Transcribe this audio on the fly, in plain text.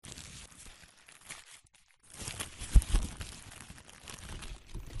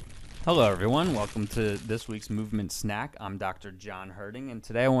Hello, everyone. Welcome to this week's Movement Snack. I'm Dr. John Herding, and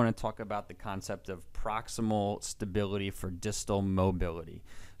today I want to talk about the concept of proximal stability for distal mobility.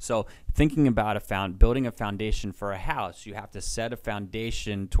 So, thinking about building a foundation for a house, you have to set a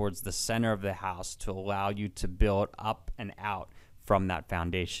foundation towards the center of the house to allow you to build up and out from that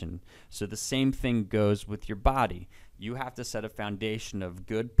foundation. So, the same thing goes with your body. You have to set a foundation of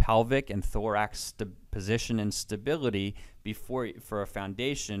good pelvic and thorax position and stability for a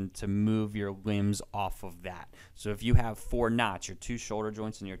foundation to move your limbs off of that. So if you have 4 knots, your 2 shoulder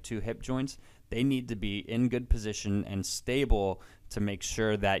joints and your 2 hip joints, they need to be in good position and stable to make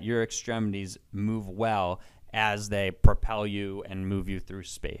sure that your extremities move well as they propel you and move you through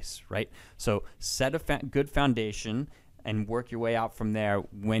space, right? So set a good foundation and work your way out from there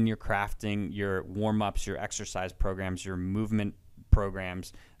when you're crafting your warm-ups, your exercise programs, your movement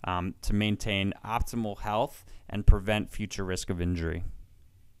programs to maintain optimal health and prevent future risk of injury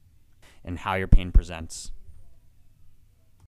and how your pain presents.